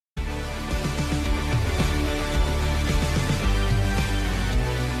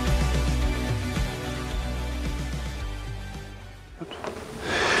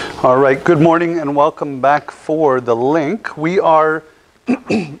All right, good morning and welcome back for the link. We are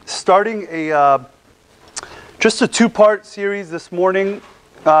starting just a two-part series this morning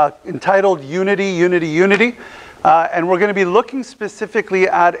entitled Unity, Unity, Unity. And we're going to be looking specifically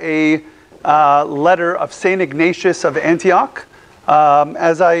at a letter of St. Ignatius of Antioch.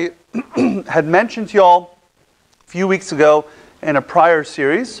 As I had mentioned to you all a few weeks ago in a prior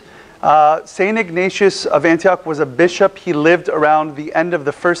series, St. Ignatius of Antioch was a bishop. He lived around the end of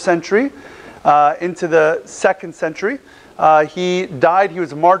the 1st century into the 2nd century. He died, he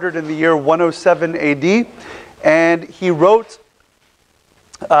was martyred in the year 107 AD, and he wrote,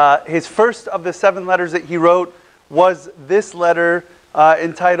 his first of the 7 letters that he wrote was this letter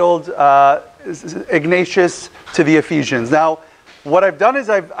entitled Ignatius to the Ephesians. Now, what I've done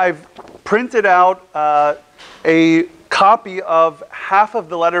is I've printed out a copy of half of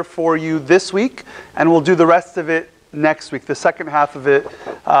the letter for you this week, and we'll do the rest of it next week, the second half of it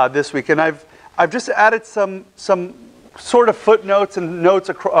this week. And I've just added some sort of footnotes and notes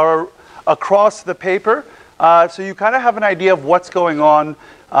across the paper, so you kind of have an idea of what's going on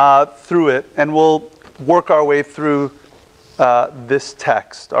through it, and we'll work our way through this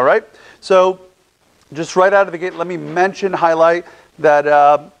text. All right? So just right out of the gate, let me highlight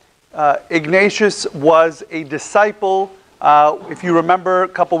that Ignatius was a disciple. If you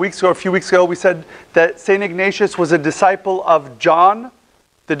remember a few weeks ago, we said that St. Ignatius was a disciple of John,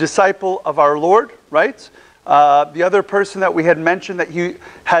 the disciple of our Lord, right? The other person that we had mentioned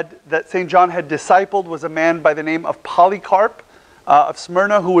that St. John had discipled was a man by the name of Polycarp of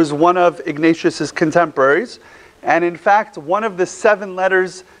Smyrna, who was one of Ignatius's contemporaries. And in fact, one of the 7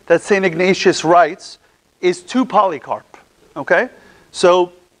 letters that St. Ignatius writes is to Polycarp. Okay?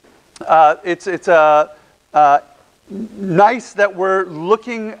 So it's nice that we're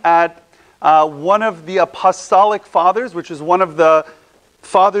looking at one of the apostolic fathers, which is one of the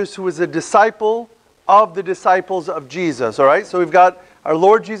fathers who was a disciple of the disciples of Jesus. All right, so we've got our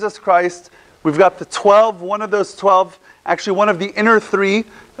Lord Jesus Christ. We've got the 12. One of those 12, actually one of the inner 3,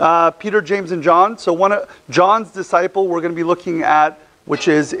 Peter, James, and John. So one of John's disciple we're going to be looking at, which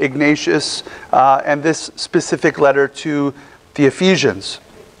is Ignatius, and this specific letter to the Ephesians.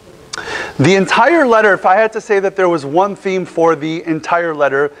 The entire letter, if I had to say that there was one theme for the entire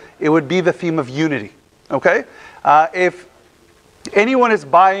letter, it would be the theme of unity. Okay? If anyone is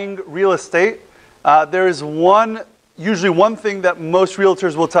buying real estate, there is usually one thing that most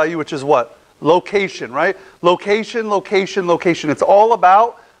realtors will tell you, which is what? Location, right? Location, location, location. It's all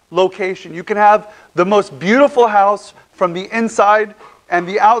about location. You can have the most beautiful house from the inside and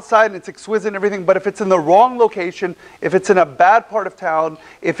the outside, and it's exquisite and everything, but if it's in the wrong location, if it's in a bad part of town,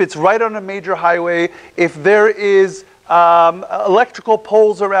 if it's right on a major highway, if there is electrical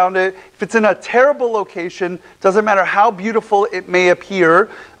poles around it, if it's in a terrible location, doesn't matter how beautiful it may appear,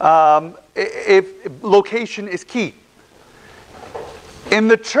 if location is key. In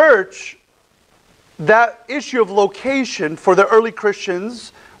the church, that issue of location for the early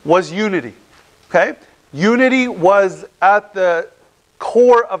Christians was unity. Okay? Unity was at the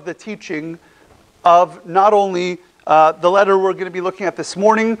core of the teaching of not only the letter we're going to be looking at this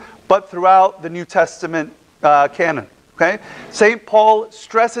morning, but throughout the New Testament canon. Okay? St. Paul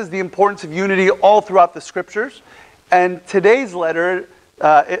stresses the importance of unity all throughout the scriptures, and today's letter,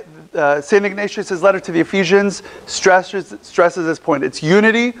 St. Ignatius' letter to the Ephesians, stresses this point. It's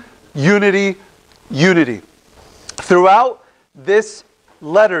unity, unity, unity. Throughout this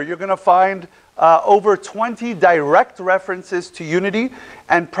letter, you're going to find over 20 direct references to unity,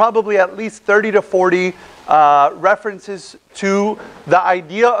 and probably at least 30 to 40 references to the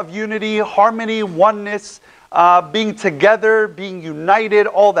idea of unity, harmony, oneness, being together, being united,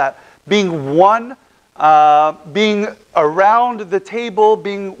 all that. Being one, being around the table,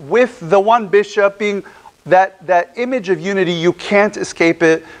 being with the one bishop, being that image of unity. You can't escape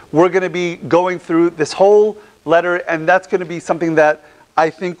it. We're going to be going through this whole letter, and that's going to be something that I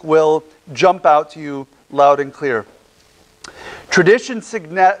think will jump out to you loud and clear. Tradition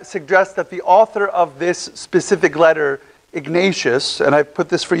suggests that the author of this specific letter, Ignatius, and I put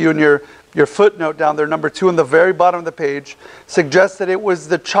this for you in your footnote down there, number 2 on the very bottom of the page, suggests that it was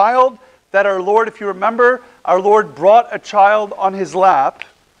the child that our Lord, if you remember, our Lord brought a child on his lap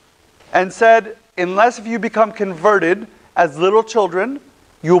and said, unless if you become converted as little children,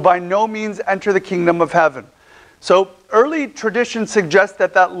 you will by no means enter the kingdom of heaven. So early tradition suggests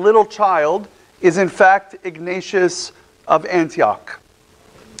that that little child is in fact Ignatius of Antioch.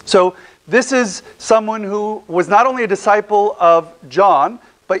 So this is someone who was not only a disciple of John,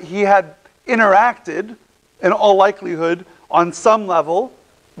 but he had interacted, in all likelihood, on some level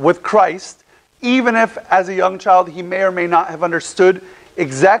with Christ, even if as a young child he may or may not have understood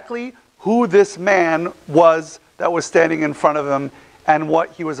exactly who this man was that was standing in front of him and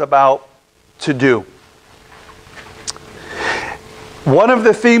what he was about to do. One of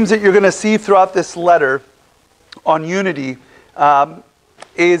the themes that you're going to see throughout this letter on unity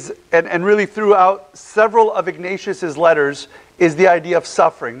is, and really throughout several of Ignatius's letters, is the idea of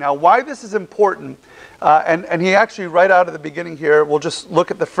suffering. Now, why this is important, and he actually, right out of the beginning here, we'll just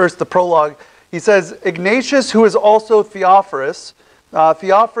look at the prologue. He says, Ignatius, who is also Theophorus.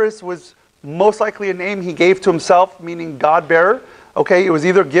 Theophorus was most likely a name he gave to himself, meaning God-bearer. Okay, it was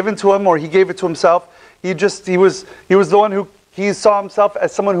either given to him or he gave it to himself. He was the one who, he saw himself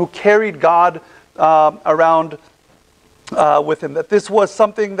as someone who carried God around with him. That this was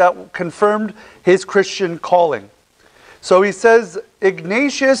something that confirmed his Christian calling. So he says,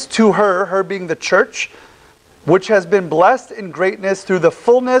 Ignatius to her being the church, which has been blessed in greatness through the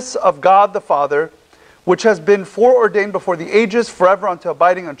fullness of God the Father, which has been foreordained before the ages, forever unto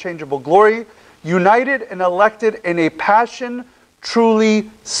abiding unchangeable glory, united and elected in a passion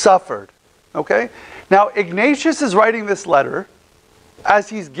truly suffered. Okay? Now, Ignatius is writing this letter as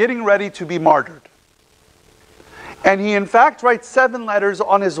he's getting ready to be martyred. And he, in fact, writes 7 letters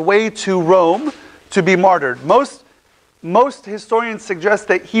on his way to Rome to be martyred. Most historians suggest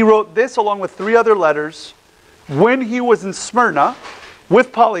that he wrote this along with 3 other letters when he was in Smyrna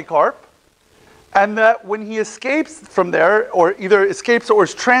with Polycarp, and that when he escapes from there, or either escapes or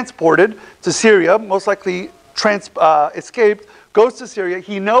is transported to Syria, most likely escaped, goes to Syria,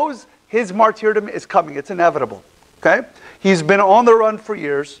 he knows his martyrdom is coming. It's inevitable. Okay? He's been on the run for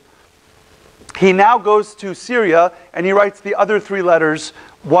years. He now goes to Syria and he writes the other 3 letters,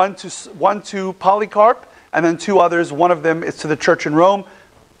 one to Polycarp and then 2 others. One of them is to the church in Rome,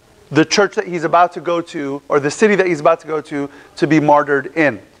 the church that he's about to go to, or the city that he's about to go to be martyred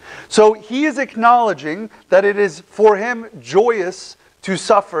in. So he is acknowledging that it is for him joyous to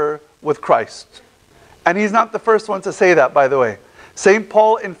suffer with Christ. And he's not the first one to say that, by the way. St.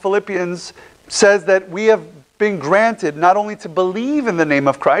 Paul in Philippians says that we have been granted not only to believe in the name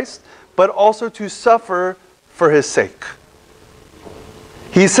of Christ, but also to suffer for his sake.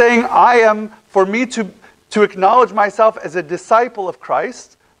 He's saying, for me to acknowledge myself as a disciple of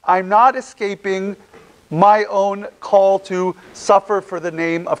Christ, I'm not escaping my own call to suffer for the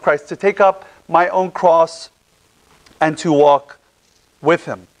name of Christ, to take up my own cross and to walk with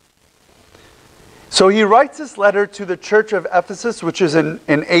him. So he writes this letter to the church of Ephesus, which is in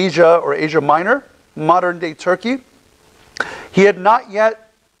Asia or Asia Minor, modern day Turkey. He had not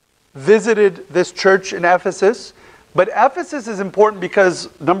yet visited this church in Ephesus, but Ephesus is important because,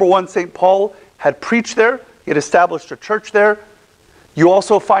 number one, St. Paul had preached there. He had established a church there. You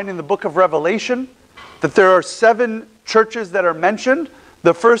also find in the book of Revelation that there are 7 churches that are mentioned.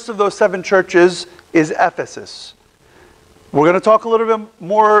 The first of those 7 churches is Ephesus. We're going to talk a little bit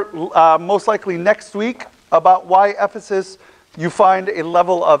more, most likely next week, about why Ephesus, you find a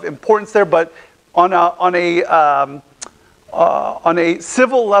level of importance there. But on a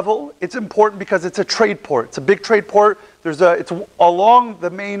civil level, it's important because it's a trade port. It's a big trade port. It's along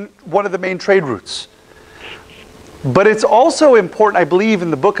one of the main trade routes. But it's also important, I believe,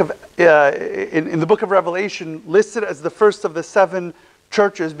 in the book of Revelation, listed as the first of the 7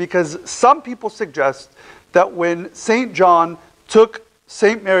 churches, because some people suggest that when St. John took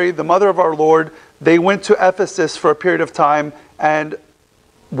St. Mary, the mother of our Lord, they went to Ephesus for a period of time and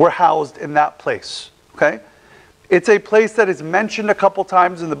were housed in that place. Okay? It's a place that is mentioned a couple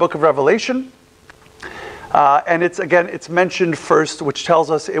times in the book of Revelation. And it's mentioned first, which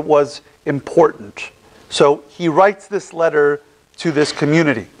tells us it was important. So he writes this letter to this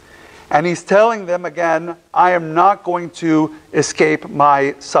community. And he's telling them again, I am not going to escape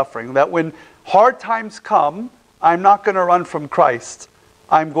my suffering. That when hard times come, I'm not going to run from Christ.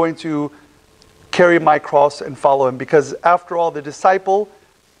 I'm going to carry my cross and follow him. Because after all, the disciple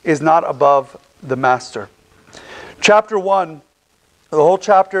is not above the master. Chapter 1, the whole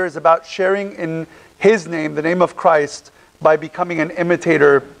chapter is about sharing in his name, the name of Christ, by becoming an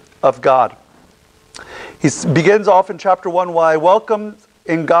imitator of God. He begins off in chapter 1, while I welcome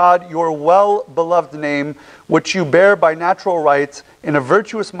in God your well-beloved name, which you bear by natural rights, in a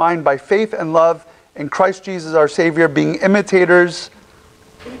virtuous mind by faith and love, in Christ Jesus our Savior, being imitators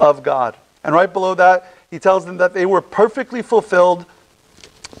of God. And right below that, he tells them that they were perfectly fulfilled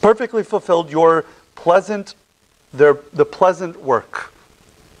the pleasant work.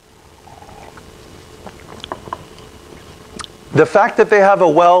 The fact that they have a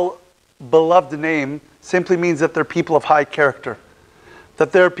well-beloved name simply means that they're people of high character,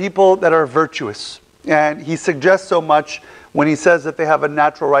 that they're people that are virtuous. And he suggests so much when he says that they have a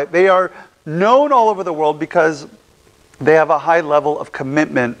natural right. They are known all over the world because they have a high level of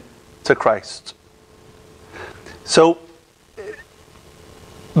commitment to Christ. So,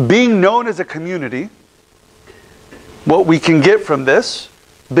 being known as a community, what we can get from this,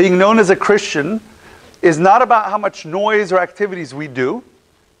 being known as a Christian, is not about how much noise or activities we do,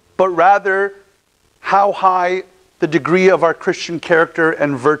 but rather how high the degree of our Christian character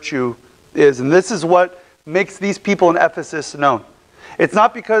and virtue is. And this is what makes these people in Ephesus known. It's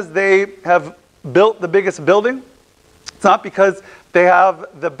not because they have built the biggest building. It's not because they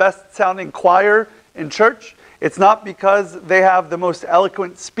have the best sounding choir in church. It's not because they have the most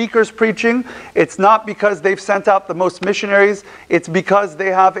eloquent speakers preaching. It's not because they've sent out the most missionaries. It's because they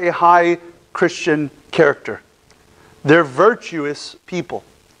have a high Christian character. They're virtuous people.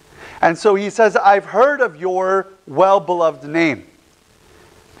 And so he says, I've heard of your well-beloved name.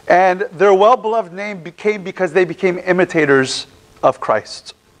 And their well-beloved name became because they became imitators of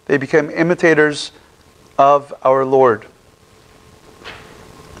Christ. They became imitators of our Lord.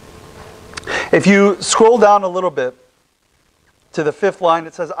 If you scroll down a little bit to the 5th line,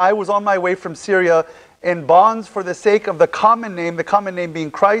 it says, I was on my way from Syria in bonds for the sake of the common name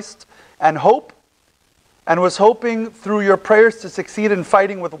being Christ, and hope, and was hoping through your prayers to succeed in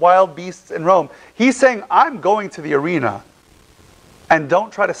fighting with wild beasts in Rome. He's saying, I'm going to the arena, and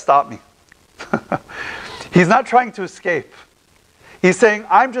don't try to stop me. He's not trying to escape. He's saying,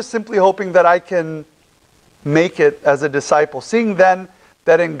 I'm just simply hoping that I can make it as a disciple. Seeing then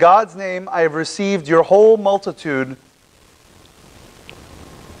that in God's name I have received your whole multitude.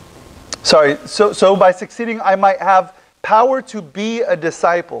 So by succeeding I might have power to be a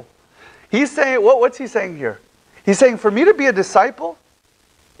disciple. He's saying, what's he saying here? He's saying for me to be a disciple,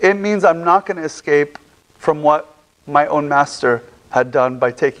 it means I'm not going to escape from what my own master had done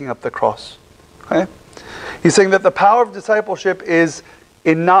by taking up the cross. Okay? He's saying that the power of discipleship is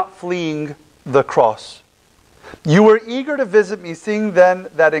in not fleeing the cross. You were eager to visit me, seeing then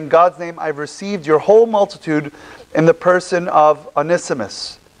that in God's name I've received your whole multitude in the person of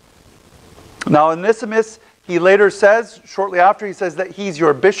Onesimus. Now Onesimus, he later says, shortly after, he says that he's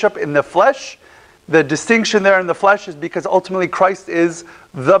your bishop in the flesh. The distinction there in the flesh is because ultimately Christ is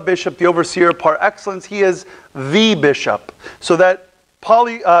the bishop, the overseer par excellence. He is the bishop. So that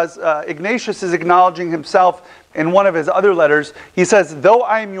Ignatius is acknowledging himself in one of his other letters. He says, though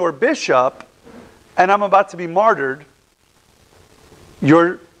I am your bishop, and I'm about to be martyred,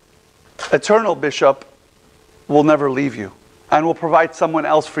 your eternal bishop will never leave you. And will provide someone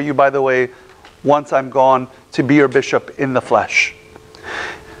else for you, by the way, once I'm gone, to be your bishop in the flesh.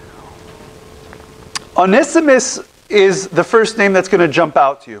 Onesimus is the first name that's going to jump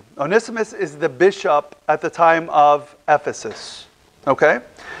out to you. Onesimus is the bishop at the time of Ephesus. Okay?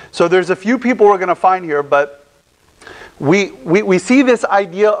 So there's a few people we're going to find here, but we see this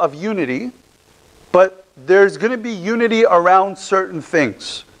idea of unity. But there's going to be unity around certain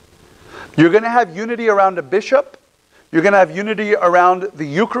things. You're going to have unity around a bishop. You're going to have unity around the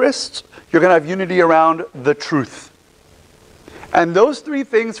Eucharist. You're going to have unity around the truth. And those three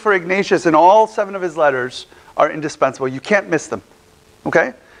things for Ignatius in all 7 of his letters are indispensable. You can't miss them.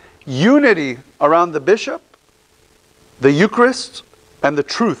 Okay? Unity around the bishop, the Eucharist, and the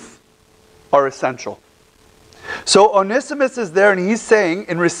truth are essential. So Onesimus is there and he's saying,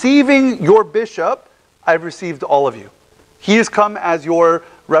 in receiving your bishop, I've received all of you. He has come as your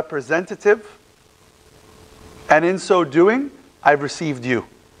representative, and in so doing, I've received you.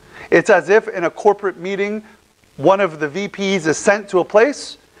 It's as if in a corporate meeting, one of the VPs is sent to a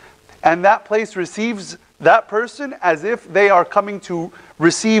place, and that place receives that person as if they are coming to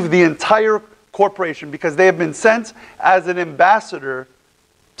receive the entire corporation, because they have been sent as an ambassador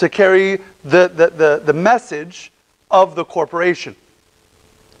to carry the message of the corporation.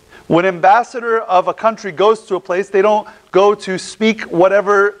 When an ambassador of a country goes to a place, they don't go to speak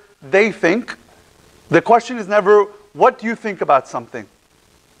whatever they think. The question is never, what do you think about something?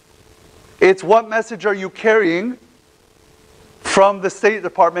 It's what message are you carrying from the State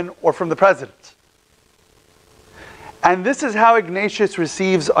Department or from the President? And this is how Ignatius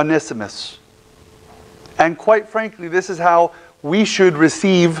receives Onesimus. And quite frankly, this is how we should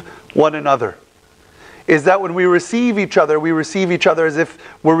receive one another. Is that when we receive each other as if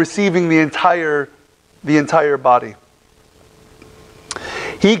we're receiving the entire body.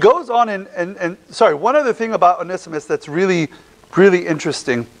 He goes on and one other thing about Onesimus that's really, really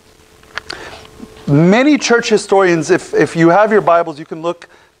interesting. Many church historians, if you have your Bibles, you can look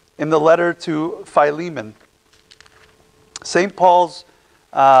in the letter to Philemon. St. Paul's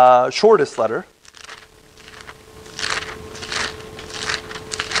shortest letter.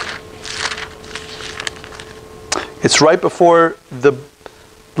 It's right before the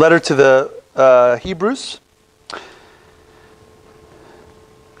letter to the Hebrews.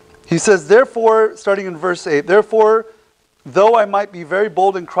 He says, therefore, starting in verse 8, therefore, though I might be very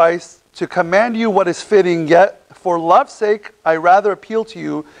bold in Christ to command you what is fitting, yet for love's sake I rather appeal to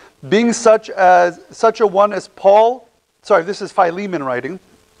you, being such a one as Paul. Sorry, this is Philemon writing.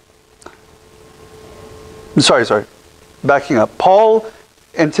 Sorry. Backing up. Paul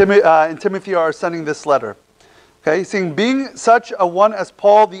and Timothy are sending this letter. Okay, he's saying, being such a one as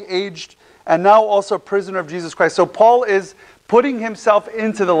Paul, the aged, and now also a prisoner of Jesus Christ. So Paul is putting himself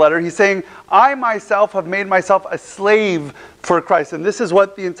into the letter. He's saying, I myself have made myself a slave for Christ. And this is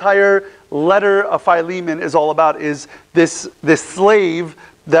what the entire letter of Philemon is all about, is this slave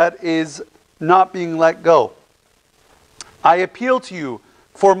that is not being let go. I appeal to you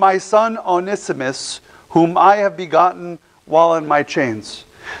for my son Onesimus, whom I have begotten while in my chains.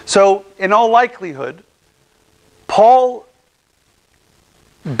 So, in all likelihood, Paul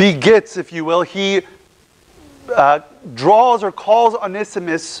begets, if you will, he draws or calls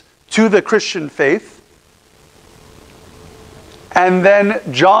Onesimus to the Christian faith. And then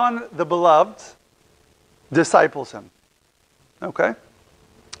John the Beloved disciples him. Okay?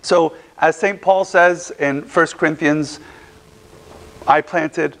 So, as St. Paul says in 1 Corinthians, I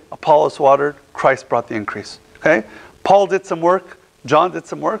planted, Apollos watered, Christ brought the increase. Okay? Paul did some work, John did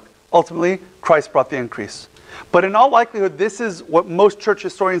some work, ultimately Christ brought the increase. But in all likelihood, this is what most church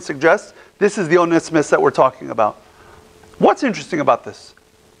historians suggest. This is the Onesimus that we're talking about. What's interesting about this?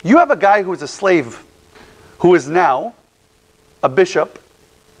 You have a guy who is a slave, who is now a bishop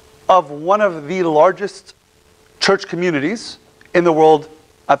of one of the largest church communities in the world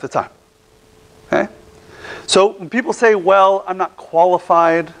at the time. Okay? So when people say, well, I'm not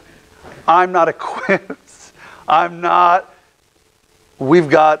qualified, I'm not equipped, we've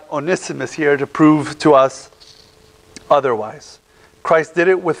got Onesimus here to prove to us otherwise. Christ did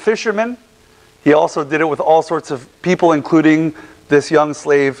it with fishermen. He also did it with all sorts of people, including this young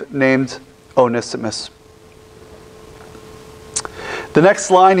slave named Onesimus. The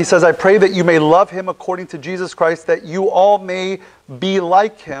next line, he says, I pray that you may love him according to Jesus Christ, that you all may be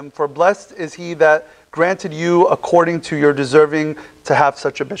like him, for blessed is he that granted you according to your deserving to have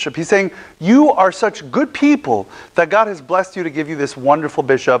such a bishop. He's saying, you are such good people that God has blessed you to give you this wonderful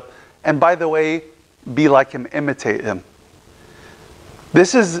bishop. And by the way, be like him, imitate him.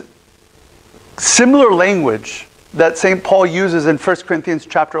 This is similar language that St. Paul uses in 1 Corinthians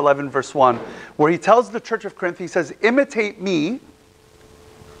chapter 11, verse 1, where he tells the church of Corinth, he says, imitate me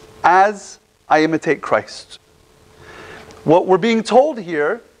as I imitate Christ. What we're being told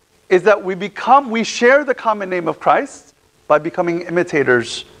here is that we share the common name of Christ by becoming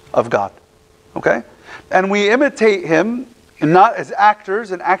imitators of God. Okay? And we imitate him not as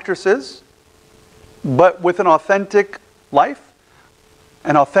actors and actresses, but with an authentic life,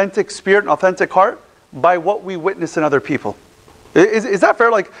 an authentic spirit, an authentic heart, by what we witness in other people. Is that fair?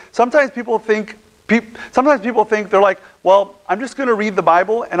 Like, sometimes people think they're like, well, I'm just going to read the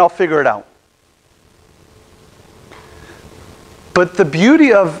Bible and I'll figure it out. But the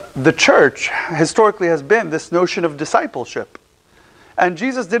beauty of the church historically has been this notion of discipleship. And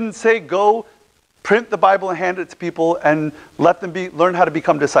Jesus didn't say, go print the Bible and hand it to people and let them learn how to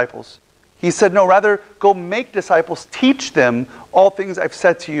become disciples. He said, no, rather go make disciples, teach them all things I've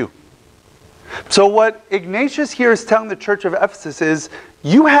said to you. So what Ignatius here is telling the church of Ephesus is,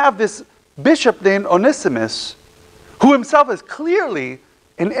 you have this bishop named Onesimus, who himself is clearly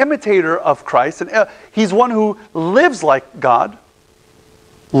an imitator of Christ, and he's one who lives like God.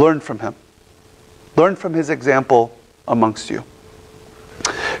 Learn from him. Learn from his example amongst you.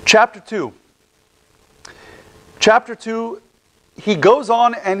 Chapter 2. Chapter 2, he goes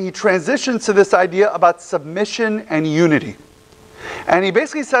on and he transitions to this idea about submission and unity. And he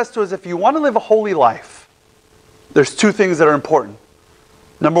basically says to us, if you want to live a holy life, there's two things that are important.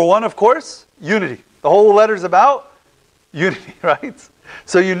 Number one, of course, unity. The whole letter's about unity, right?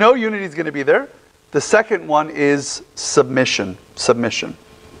 So you know unity is going to be there. The second one is submission. Submission.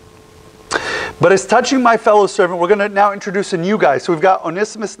 But as touching my fellow servant, we're going to now introduce a new guy. So we've got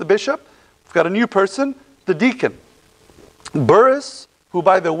Onesimus the bishop. We've got a new person, the deacon. Burrus, who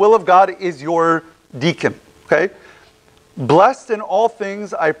by the will of God is your deacon. Okay? Blessed in all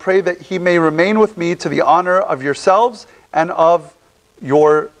things, I pray that he may remain with me to the honor of yourselves and of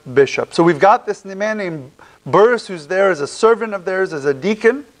your bishop. So we've got this man named Burrus who's there as a servant of theirs, as a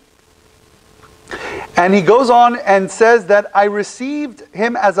deacon. And he goes on and says that I received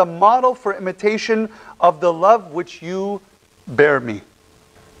him as a model for imitation of the love which you bear me.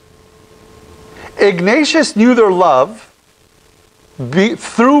 Ignatius knew their love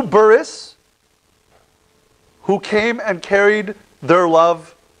through Burrus, who came and carried their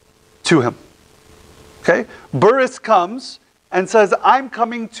love to him. Okay? Burrus comes and says, I'm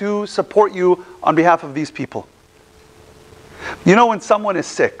coming to support you on behalf of these people. You know, when someone is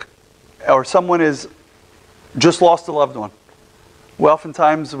sick, or someone is just lost a loved one, well,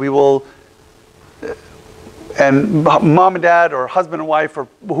 oftentimes we will, and mom and dad, or husband and wife, or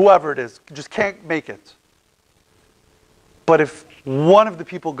whoever it is, just can't make it. But if one of the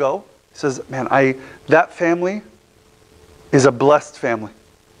people go, says, man, that family is a blessed family.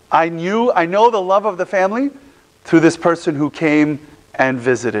 I know the love of the family through this person who came and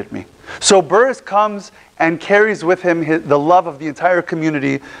visited me. So Burris comes and carries with him the love of the entire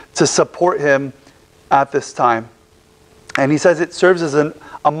community to support him at this time. And he says it serves as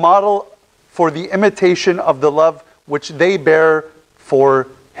a model for the imitation of the love which they bear for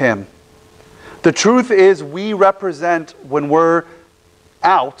him. The truth is, we represent, when we're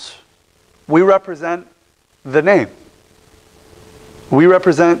out, we represent the name. We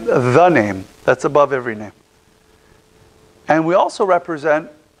represent the name that's above every name. And we also represent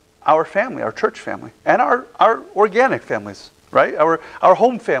our family, our church family, and our organic families, right? Our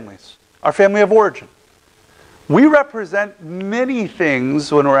home families, our family of origin. We represent many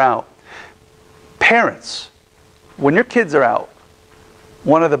things when we're out. Parents, when your kids are out,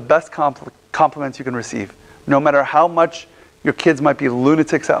 one of the best compliments you can receive, no matter how much your kids might be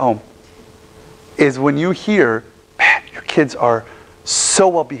lunatics at home, is when you hear, man, your kids are so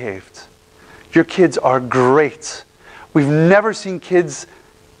well behaved. Your kids are great. We've never seen kids,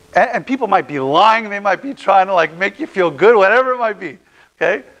 and people might be lying, they might be trying to like make you feel good, whatever it might be,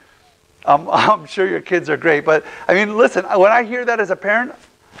 okay? I'm sure your kids are great, but I mean, listen, when I hear that as a parent,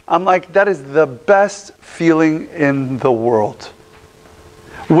 I'm like, that is the best feeling in the world.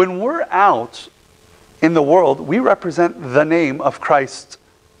 When we're out in the world, we represent the name of Christ.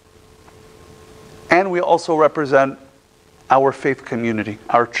 And we also represent our faith community,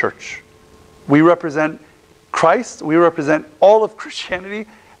 our church. We represent Christ, we represent all of Christianity,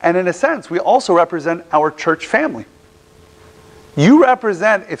 and in a sense, we also represent our church family. You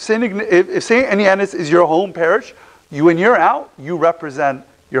represent, if St. Egnatius is your home parish, when you're out, you represent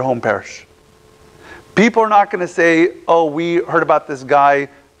your home parish. People are not going to say, oh, we heard about this guy,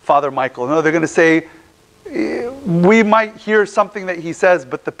 Father Michael. No, they're going to say, we might hear something that he says,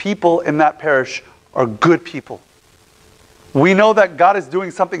 but the people in that parish are good people. We know that God is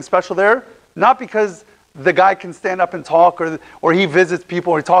doing something special there, not because the guy can stand up and talk, or he visits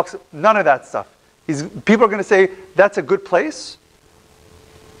people, or he talks, none of that stuff. People are going to say, that's a good place,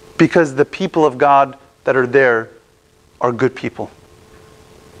 because the people of God that are there are good people.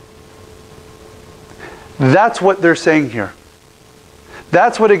 That's what they're saying here.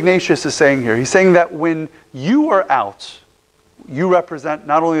 That's what Ignatius is saying here. He's saying that when you are out, you represent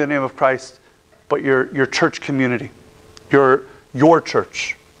not only the name of Christ, but your church community, your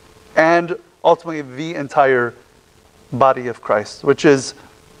church, and ultimately the entire body of Christ, which is,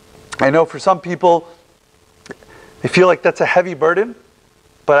 I know for some people, they feel like that's a heavy burden,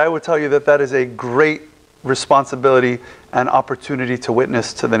 but I would tell you that that is a great responsibility and opportunity to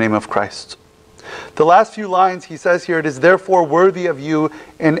witness to the name of Christ. The last few lines he says here, it is therefore worthy of you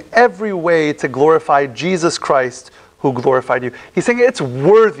in every way to glorify Jesus Christ who glorified you. He's saying it's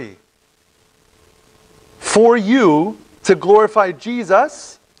worthy for you to glorify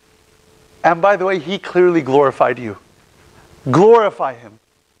Jesus. And by the way, he clearly glorified you. Glorify him.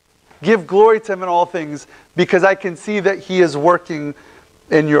 Give glory to him in all things, because I can see that he is working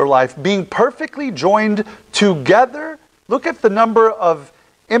in your life. Being perfectly joined together. Look at the number of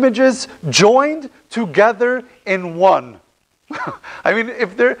images joined together in one. I mean,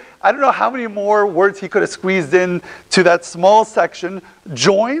 I don't know how many more words he could have squeezed in to that small section.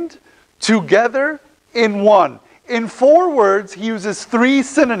 Joined together in one. In 4 words, he uses 3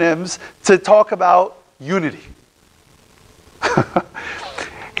 synonyms to talk about unity.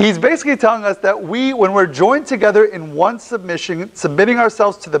 He's basically telling us that when we're joined together in one submission, submitting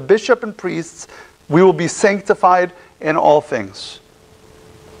ourselves to the bishop and priests, we will be sanctified in all things.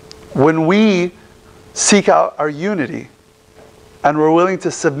 When we seek out our unity and we're willing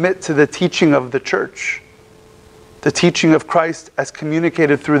to submit to the teaching of the church, the teaching of Christ as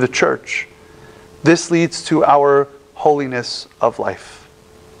communicated through the church, this leads to our holiness of life.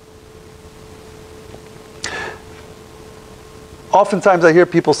 Oftentimes I hear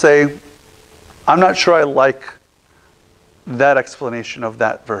people say, I'm not sure I like that explanation of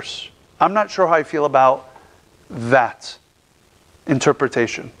that verse. I'm not sure how I feel about that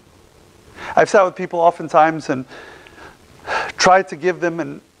interpretation. I've sat with people oftentimes and tried to give them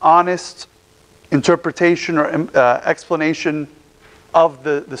an honest interpretation or explanation of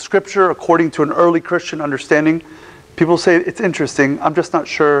the scripture according to an early Christian understanding. People say, it's interesting, I'm just not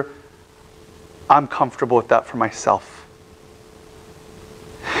sure I'm comfortable with that for myself.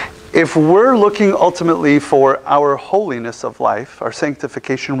 If we're looking ultimately for our holiness of life, our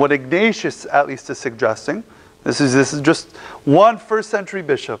sanctification, what Ignatius at least is suggesting, this is just one first century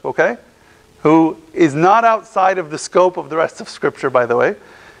bishop, okay? Who is not outside of the scope of the rest of Scripture, by the way,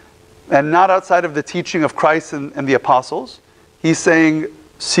 and not outside of the teaching of Christ and the apostles. He's saying,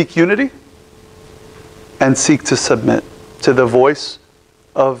 seek unity and seek to submit to the voice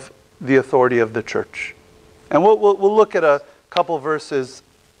of the authority of the church. And we'll look at a couple verses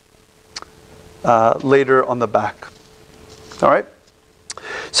later on the back. All right?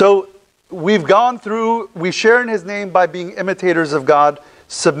 So we've gone through, we share in His name by being imitators of God.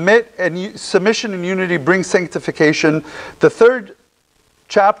 Submission and unity brings sanctification. The third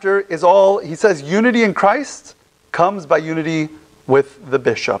chapter is all, he says, unity in Christ comes by unity with the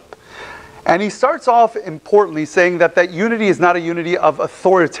bishop. And he starts off importantly saying that unity is not a unity of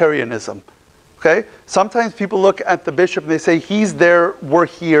authoritarianism. Okay? Sometimes people look at the bishop and they say, he's there, we're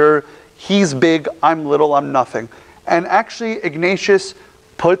here, he's big, I'm little, I'm nothing. And actually, Ignatius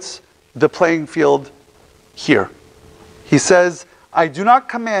puts the playing field here. He says, I do not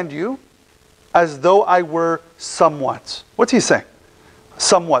command you as though I were somewhat. What's he saying?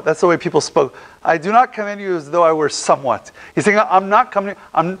 Somewhat. That's the way people spoke. I do not command you as though I were somewhat. He's saying, I'm not coming,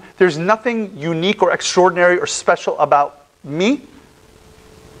 there's nothing unique or extraordinary or special about me,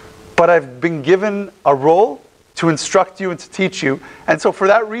 but I've been given a role to instruct you and to teach you. And so for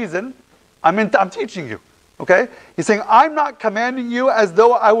that reason, I'm teaching you. Okay? He's saying, I'm not commanding you as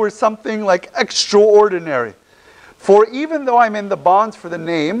though I were something like extraordinary. For even though I'm in the bonds for the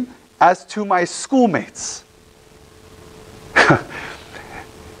name, as to my schoolmates.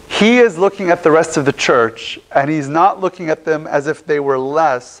 He is looking at the rest of the church, and he's not looking at them as if they were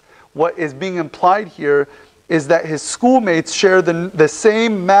less. What is being implied here is that his schoolmates share the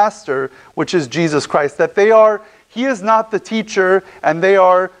same master, which is Jesus Christ. That he is not the teacher, and they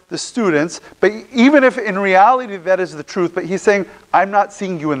are the students. But even if in reality that is the truth, but he's saying, I'm not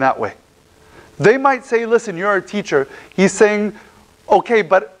seeing you in that way. They might say, listen, you're a teacher. He's saying, okay,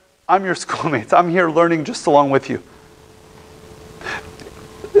 but I'm your schoolmates. I'm here learning just along with you.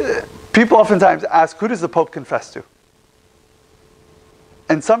 People oftentimes ask, who does the Pope confess to?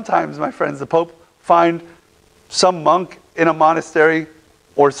 And sometimes, my friends, the Pope find some monk in a monastery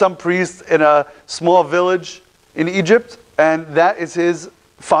or some priest in a small village in Egypt, and that is his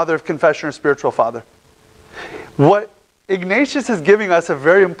father of confession or spiritual father. What Ignatius is giving us a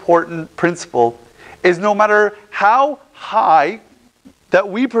very important principle is no matter how high that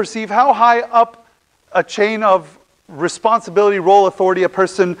we perceive, how high up a chain of responsibility, role, authority a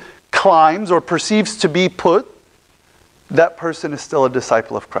person climbs or perceives to be put, that person is still a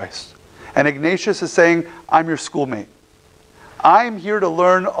disciple of Christ. And Ignatius is saying, I'm your schoolmate. I'm here to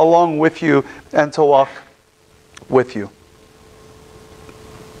learn along with you and to walk with you.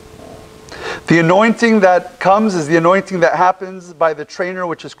 The anointing that comes is the anointing that happens by the trainer,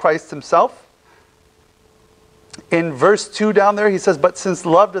 which is Christ himself. In verse 2 down there, he says, but since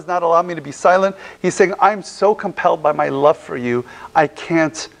love does not allow me to be silent, he's saying, I'm so compelled by my love for you, I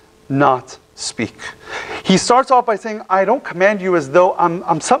can't not speak. He starts off by saying, I don't command you as though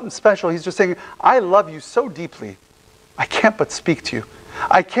I'm something special. He's just saying, I love you so deeply, I can't but speak to you.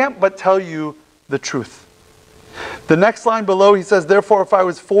 I can't but tell you the truth. The next line below, he says, therefore, if I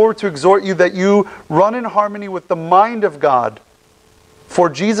was forward to exhort you that you run in harmony with the mind of God, for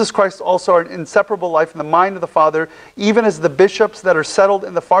Jesus Christ also are an inseparable life in the mind of the Father, even as the bishops that are settled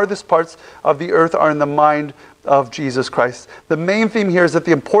in the farthest parts of the earth are in the mind of Jesus Christ. The main theme here is that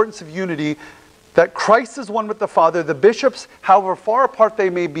the importance of unity, that Christ is one with the Father. The bishops, however far apart they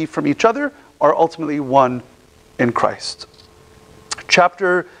may be from each other, are ultimately one in Christ.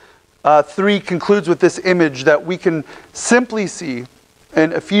 Chapter 3 concludes with this image that we can simply see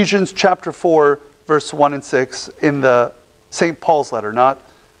in Ephesians chapter 4, verse 1 and 6 in the St. Paul's letter, not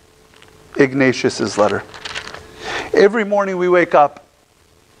Ignatius's letter. Every morning we wake up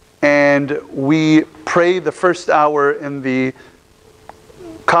and we pray the first hour in the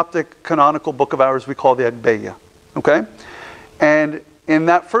Coptic canonical book of hours we call the Agpeya. Okay? And in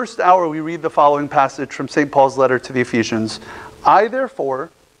that first hour we read the following passage from St. Paul's letter to the Ephesians. I therefore,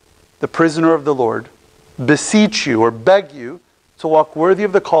 the prisoner of the Lord, beseech you or beg you to walk worthy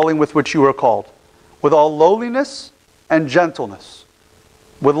of the calling with which you are called, with all lowliness and gentleness,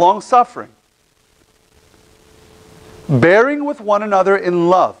 with long suffering, bearing with one another in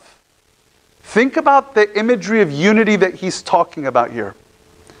love. Think about the imagery of unity that he's talking about here.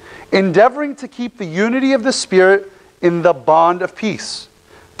 Endeavoring to keep the unity of the Spirit in the bond of peace.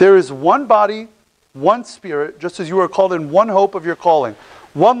 There is one body, one Spirit, just as you are called in one hope of your calling.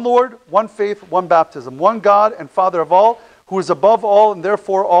 One Lord, one faith, one baptism, one God and Father of all, who is above all and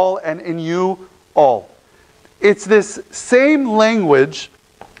therefore all and in you all. It's this same language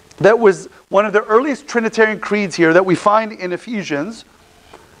that was one of the earliest Trinitarian creeds here that we find in Ephesians.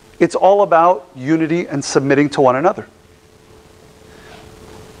 It's all about unity and submitting to one another.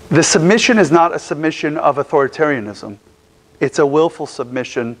 The submission is not a submission of authoritarianism. It's a willful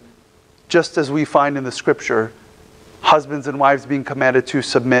submission, just as we find in the scripture, husbands and wives being commanded to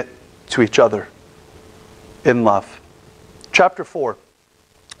submit to each other in love. Chapter 4.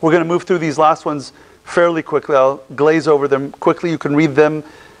 We're going to move through these last ones fairly quickly. I'll glaze over them quickly. You can read them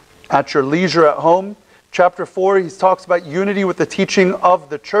at your leisure at home. Chapter 4, he talks about unity with the teaching of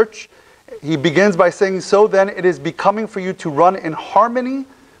the church. He begins by saying, so then it is becoming for you to run in harmony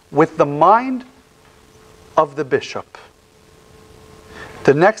with the mind of the bishop.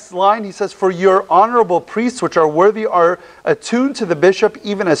 The next line, he says, for your honorable priests, which are worthy, are attuned to the bishop,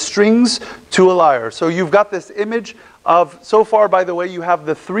 even as strings to a lyre. So you've got this image of, so far, by the way, you have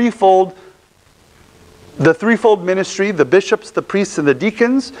the threefold ministry, the bishops, the priests, and the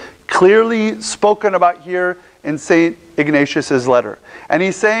deacons, clearly spoken about here in St. Ignatius's letter. And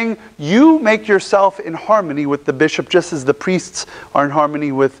he's saying, you make yourself in harmony with the bishop, just as the priests are in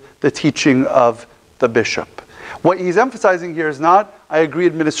harmony with the teaching of the bishop. What he's emphasizing here is not, I agree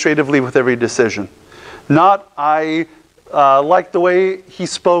administratively with every decision. Not, I like the way he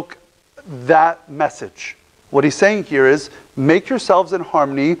spoke that message. What he's saying here is, make yourselves in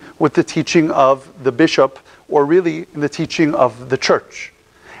harmony with the teaching of the bishop, or really the teaching of the church.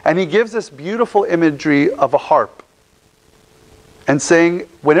 And he gives this beautiful imagery of a harp. And saying,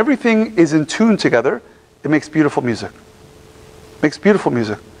 when everything is in tune together, it makes beautiful music. It makes beautiful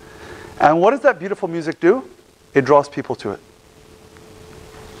music. And what does that beautiful music do? It draws people to it.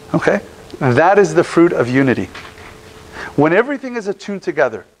 Okay? That is the fruit of unity. When everything is attuned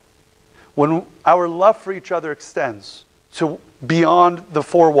together, when our love for each other extends to beyond the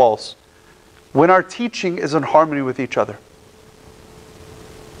four walls, when our teaching is in harmony with each other,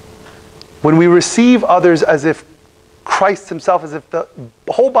 when we receive others as if Christ himself, as if the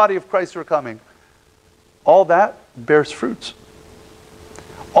whole body of Christ were coming, all that bears fruits.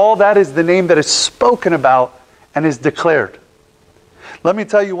 All that is the name that is spoken about and is declared. Let me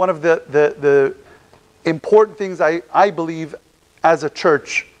tell you one of the important things I believe as a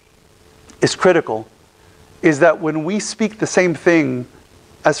church is critical, is that when we speak the same thing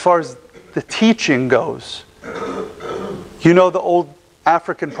as far as the teaching goes, you know the old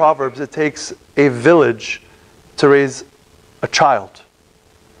African proverbs, it takes a village to raise a child.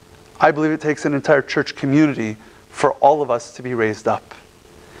 I believe it takes an entire church community for all of us to be raised up.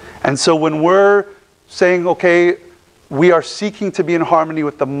 And so when we're saying, okay, we are seeking to be in harmony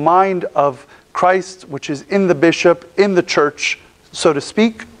with the mind of Christ, which is in the bishop, in the church, so to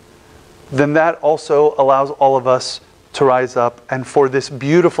speak, then that also allows all of us to rise up and for this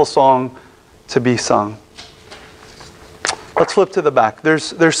beautiful song to be sung. Let's flip to the back.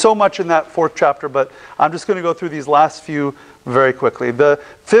 There's so much in that 4th chapter, but I'm just going to go through these last few very quickly. The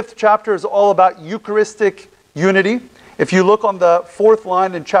 5th chapter is all about Eucharistic unity. If you look on the 4th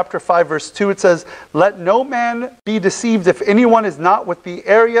line in chapter 5, verse 2, it says, let no man be deceived. If anyone is not within the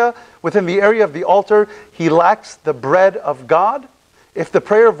area of the altar, he lacks the bread of God. If the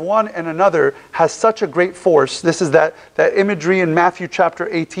prayer of one and another has such a great force, this is that imagery in Matthew chapter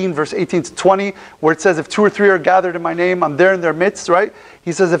 18, verse 18 to 20, where it says, if 2 or 3 are gathered in my name, I'm there in their midst, right?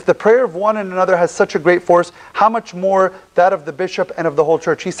 He says, if the prayer of one and another has such a great force, how much more that of the bishop and of the whole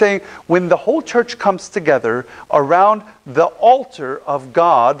church? He's saying, when the whole church comes together around the altar of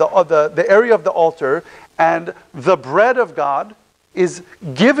God, the area of the altar, and the bread of God is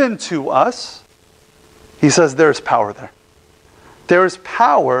given to us, he says there's power there. There is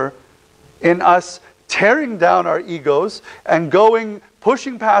power in us tearing down our egos and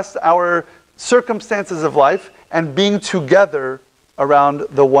pushing past our circumstances of life and being together around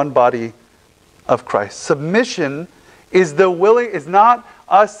the one body of Christ. Submission is not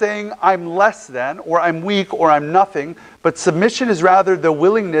us saying I'm less than, or I'm weak, or I'm nothing, but submission is rather the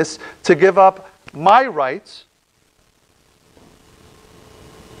willingness to give up my rights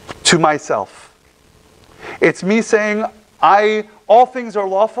to myself. It's me saying, all things are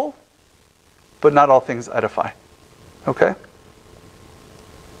lawful, but not all things edify. Okay?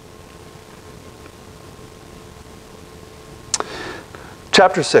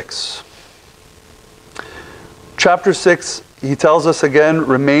 Chapter 6. Chapter 6, he tells us again,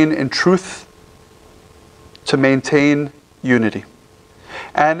 remain in truth to maintain unity.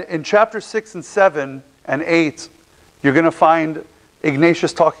 And in chapter 6 and 7 and 8, you're going to find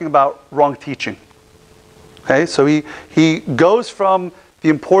Ignatius talking about wrong teaching. Okay, so he goes from the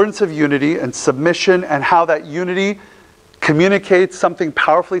importance of unity and submission and how that unity communicates something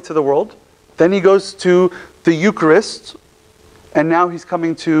powerfully to the world. Then he goes to the Eucharist, and now he's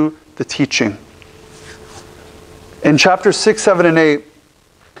coming to the teaching. In chapter 6, 7, and 8,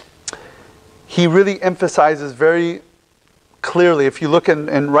 he really emphasizes very clearly, if you look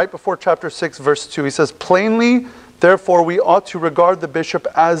in right before chapter 6, verse 2, he says, "Plainly, therefore, we ought to regard the bishop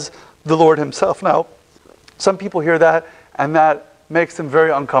as the Lord himself." Now, some people hear that, and that makes them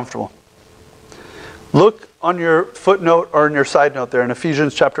very uncomfortable. Look on your footnote or in your side note there in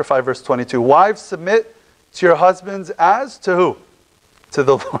Ephesians chapter 5, verse 22. "Wives, submit to your husbands as to who? To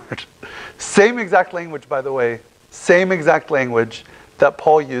the Lord." Same exact language, by the way. Same exact language that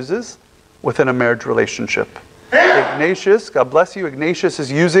Paul uses within a marriage relationship. Ignatius, God bless you, Ignatius is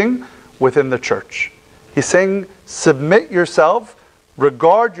using within the church. He's saying, submit yourself,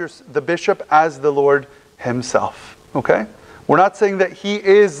 regard the bishop as the Lord himself. Okay? We're not saying that he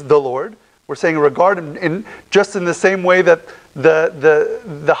is the Lord. We're saying regard him just in the same way that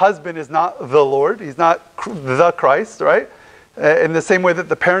the husband is not the Lord. He's not the Christ, right? In the same way that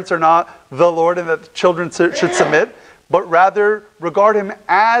the parents are not the Lord and that the children should submit, but rather regard him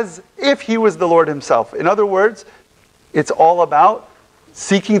as if he was the Lord himself. In other words, it's all about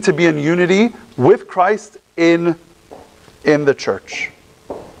seeking to be in unity with Christ in the church.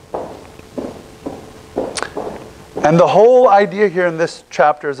 And the whole idea here in this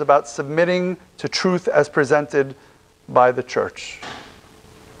chapter is about submitting to truth as presented by the church.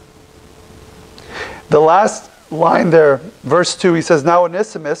 The last line there, verse 2, he says, "Now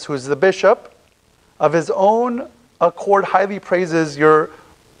Onesimus, who is the bishop, of his own accord highly praises your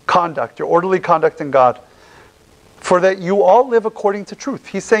conduct, your orderly conduct in God, for that you all live according to truth."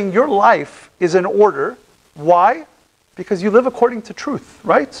 He's saying your life is in order. Why? Because you live according to truth,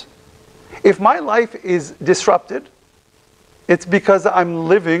 right? If my life is disrupted, it's because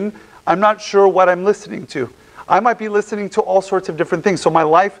I'm not sure what I'm listening to. I might be listening to all sorts of different things, so my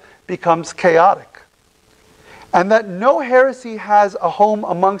life becomes chaotic. And that no heresy has a home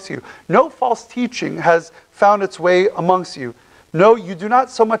amongst you. No false teaching has found its way amongst you. No, you do not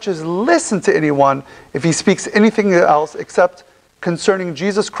so much as listen to anyone if he speaks anything else except concerning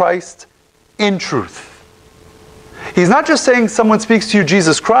Jesus Christ in truth. He's not just saying someone speaks to you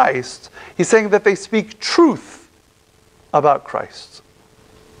Jesus Christ. He's saying that they speak truth about Christ.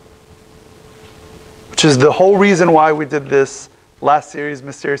 Which is the whole reason why we did this last series,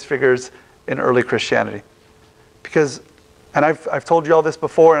 Mysterious Figures in Early Christianity. Because, and I've told you all this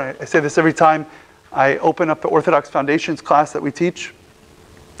before, and I say this every time I open up the Orthodox Foundations class that we teach.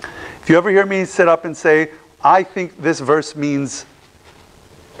 If you ever hear me sit up and say, I think this verse means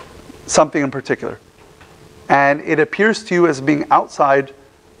something in particular, and it appears to you as being outside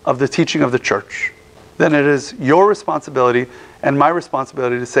of the teaching of the church, then it is your responsibility and my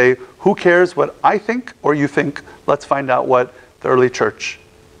responsibility to say, who cares what I think or you think? Let's find out what the early church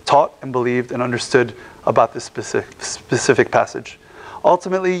taught and believed and understood about this specific passage.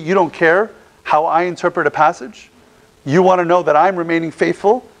 Ultimately, you don't care how I interpret a passage. You want to know that I'm remaining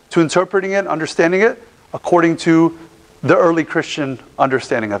faithful to interpreting it, understanding it, according to the early Christian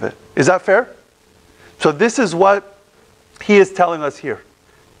understanding of it. Is that fair? So this is what he is telling us here.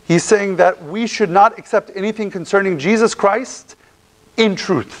 He's saying that we should not accept anything concerning Jesus Christ in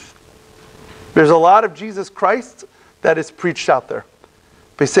truth. There's a lot of Jesus Christ that is preached out there.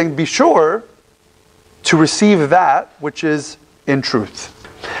 But he's saying, be sure to receive that which is in truth.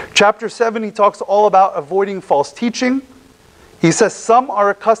 Chapter 7, he talks all about avoiding false teaching. He says, some are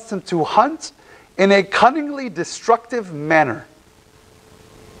accustomed to hunt in a cunningly destructive manner.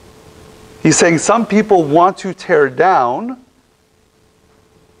 He's saying some people want to tear down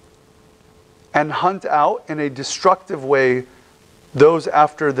and hunt out in a destructive way those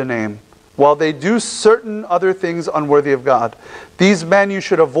after the name, while they do certain other things unworthy of God. These men you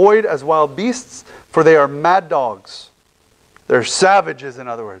should avoid as wild beasts, for they are mad dogs. They're savages, in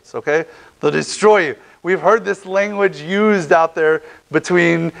other words, okay? They'll destroy you. We've heard this language used out there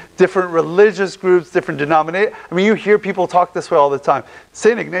between different religious groups, different denominations. I mean, you hear people talk this way all the time.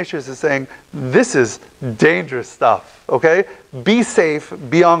 St. Ignatius is saying, this is dangerous stuff, okay? Be safe,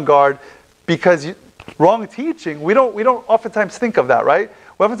 be on guard, because wrong teaching, we don't oftentimes think of that, right?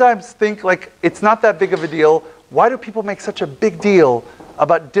 We oftentimes think like it's not that big of a deal. Why do people make such a big deal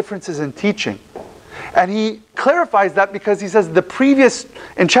about differences in teaching? And he clarifies that because he says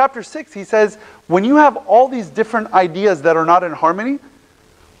in chapter 6, he says, when you have all these different ideas that are not in harmony,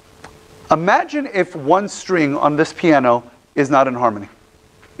 imagine if one string on this piano is not in harmony,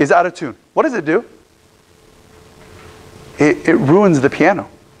 is out of tune. What does it do? It ruins the piano.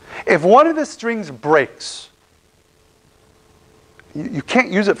 If one of the strings breaks, you can't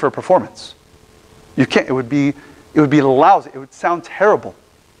use it for performance. You can't. It would be It would be lousy. It would sound terrible.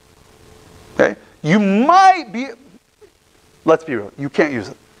 Okay? You might be, let's be real, you can't use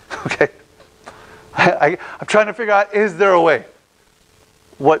it. Okay? I'm trying to figure out, is there a way?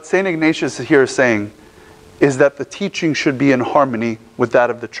 What St. Ignatius here is saying is that the teaching should be in harmony with that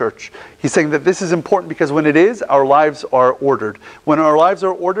of the church. He's saying that this is important because when it is, our lives are ordered. When our lives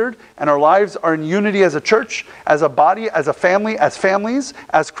are ordered and our lives are in unity as a church, as a body, as a family, as families,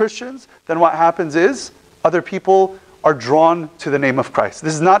 as Christians, then what happens is other people are drawn to the name of Christ.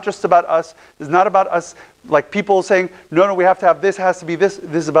 This is not just about us. This is not about us like people saying, no, we have to have this, has to be this.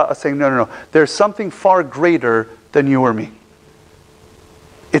 This is about us saying, no. There's something far greater than you or me.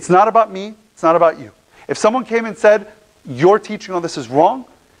 It's not about me. It's not about you. If someone came and said, your teaching on this is wrong,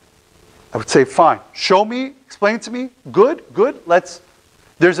 I would say, fine. Show me, explain to me. Good.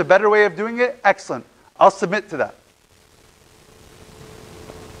 There's a better way of doing it. Excellent. I'll submit to that.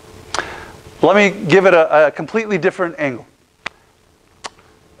 Let me give it a completely different angle.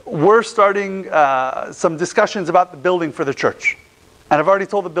 We're starting some discussions about the building for the church. And I've already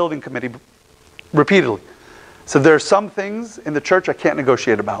told the building committee repeatedly. So there are some things in the church I can't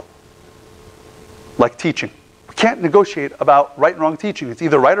negotiate about. Like teaching. We can't negotiate about right and wrong teaching. It's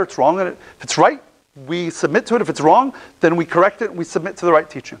either right or it's wrong. And if it's right, we submit to it. If it's wrong, then we correct it and we submit to the right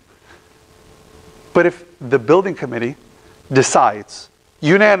teaching. But if the building committee decides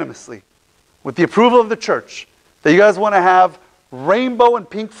unanimously, with the approval of the church, that you guys want to have rainbow and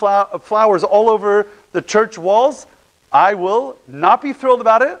pink flowers all over the church walls, I will not be thrilled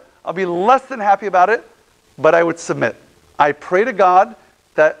about it. I'll be less than happy about it, but I would submit. I pray to God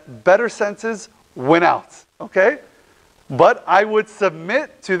that better senses win out, okay? But I would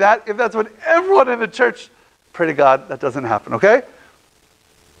submit to that if that's what everyone in the church, pray to God that doesn't happen, okay?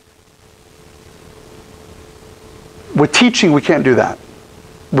 With teaching, we can't do that.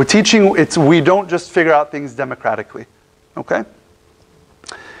 With teaching, we don't just figure out things democratically, okay?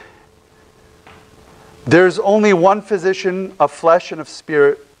 There's only one physician of flesh and of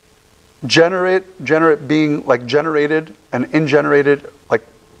spirit, generate being like generated and ingenerated, like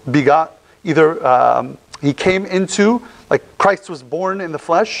begot. Either he came into, like Christ was born in the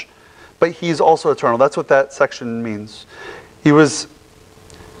flesh, but he's also eternal. That's what that section means. He was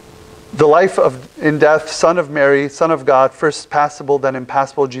the life in death, Son of Mary, Son of God, first passible, then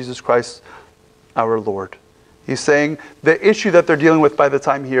impassible, Jesus Christ, our Lord. He's saying the issue that they're dealing with by the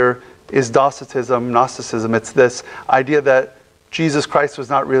time here is Docetism, Gnosticism. It's this idea that Jesus Christ was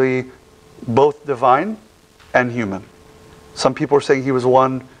not really both divine and human. Some people are saying he was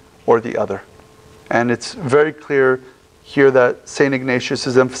one or the other. And it's very clear here that St. Ignatius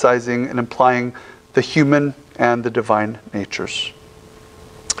is emphasizing and implying the human and the divine natures.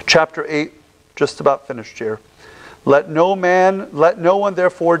 Chapter 8, just about finished here. Let no one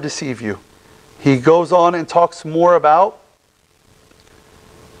therefore deceive you. He goes on and talks more about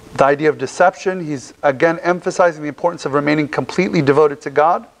the idea of deception. He's again emphasizing the importance of remaining completely devoted to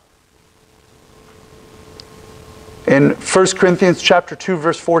God. In 1 Corinthians chapter 2,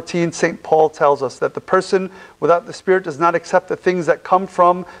 verse 14, St. Paul tells us that the person without the Spirit does not accept the things that come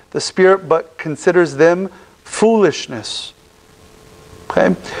from the Spirit, but considers them foolishness.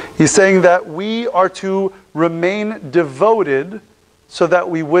 Okay? He's saying that we are to remain devoted so that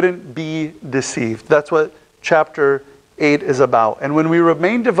we wouldn't be deceived. That's what chapter 8 is about. And when we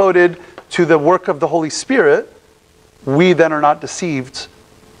remain devoted to the work of the Holy Spirit, we then are not deceived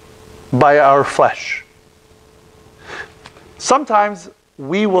by our flesh. Sometimes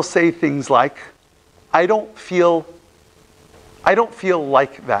we will say things like, I don't feel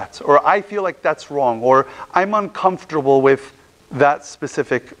like that, or I feel like that's wrong, or I'm uncomfortable with that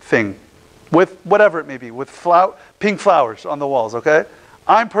specific thing, with whatever it may be, with pink flowers on the walls, okay?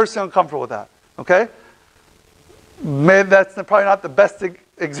 I'm personally uncomfortable with that, okay? Maybe that's probably not the best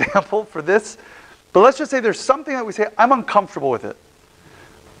example for this, but let's just say there's something that we say, I'm uncomfortable with it.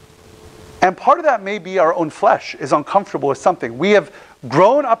 And part of that may be our own flesh is uncomfortable with something. We have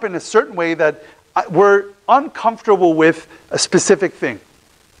grown up in a certain way that we're uncomfortable with a specific thing.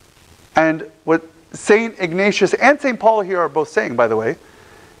 And what St. Ignatius and St. Paul here are both saying, by the way,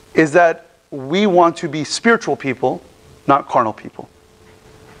 is that we want to be spiritual people, not carnal people.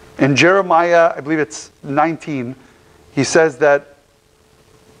 In Jeremiah, I believe it's 19, he says that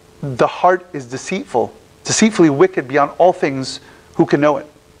the heart is deceitful, deceitfully wicked beyond all things, who can know it?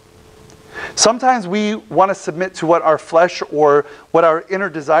 Sometimes we want to submit to what our flesh or what our inner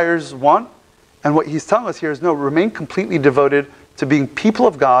desires want. And what he's telling us here is no, remain completely devoted to being people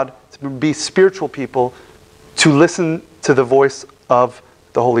of God, to be spiritual people, to listen to the voice of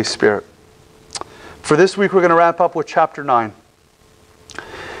the Holy Spirit. For this week, we're going to wrap up with chapter 9.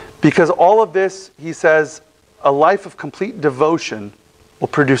 Because all of this, he says, a life of complete devotion will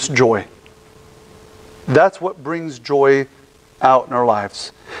produce joy. That's what brings joy out in our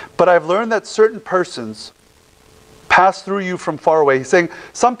lives. But I've learned that certain persons pass through you from far away. He's saying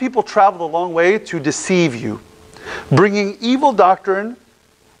some people travel a long way to deceive you, bringing evil doctrine.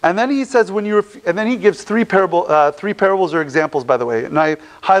 And then he says, and then he gives three parables or examples, by the way, and I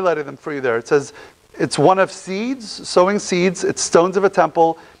highlighted them for you there. It says it's one of seeds, sowing seeds, it's stones of a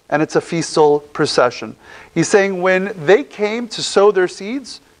temple, and it's a festal procession. He's saying when they came to sow their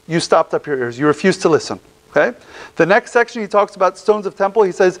seeds, you stopped up your ears. You refused to listen. Okay? The next section he talks about stones of temple.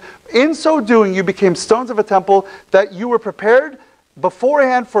 He says, in so doing you became stones of a temple, that you were prepared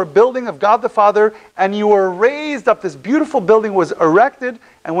beforehand for a building of God the Father, and you were raised up. This beautiful building was erected,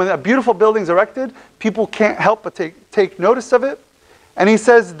 and when a beautiful building is erected, people can't help but take notice of it. And he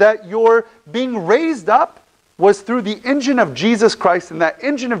says that your being raised up was through the engine of Jesus Christ, and that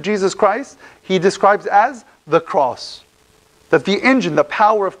engine of Jesus Christ he describes as the cross. That the engine, the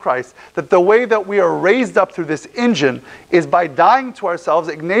power of Christ, that the way that we are raised up through this engine is by dying to ourselves.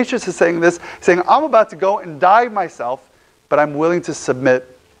 Ignatius is saying this, saying, I'm about to go and die myself, but I'm willing to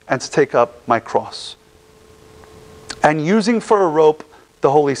submit and to take up my cross. And using for a rope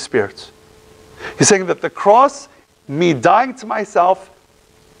the Holy Spirit. He's saying that the cross, me dying to myself,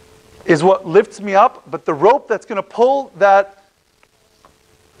 is what lifts me up, but the rope that's going to pull that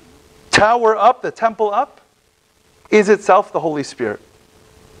tower up, the temple up, is itself the Holy Spirit.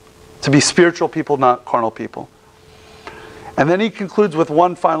 To be spiritual people, not carnal people. And then he concludes with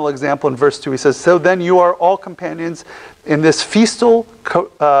one final example in verse 2. He says, so then you are all companions in this festal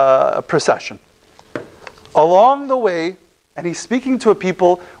procession. Along the way, and he's speaking to a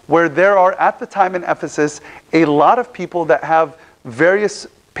people where there are, at the time in Ephesus, a lot of people that have various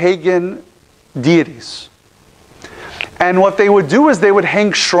pagan deities. And what they would do is they would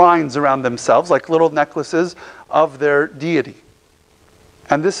hang shrines around themselves, like little necklaces of their deity.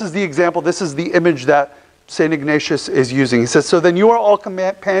 And this is the example, this is the image that St. Ignatius is using. He says, so then you are all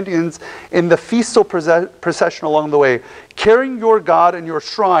companions in the festal procession along the way, carrying your God and your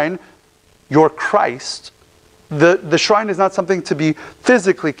shrine, your Christ. The shrine is not something to be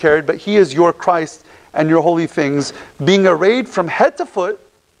physically carried, but he is your Christ and your holy things, being arrayed from head to foot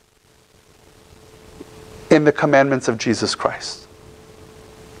in the commandments of Jesus Christ.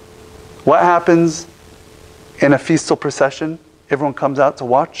 What happens in a festal procession? Everyone comes out to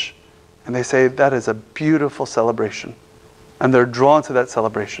watch, and they say, that is a beautiful celebration. And they're drawn to that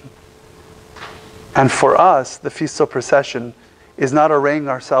celebration. And for us, the festal procession is not arraying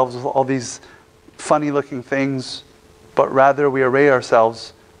ourselves with all these funny-looking things, but rather we array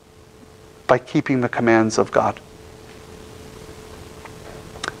ourselves by keeping the commands of God.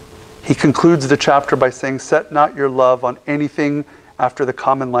 He concludes the chapter by saying, set not your love on anything after the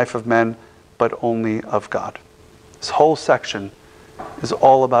common life of men, but only of God. This whole section is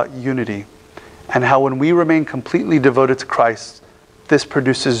all about unity, and how when we remain completely devoted to Christ, this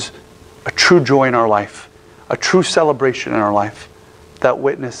produces a true joy in our life, a true celebration in our life that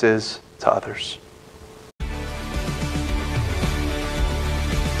witnesses to others.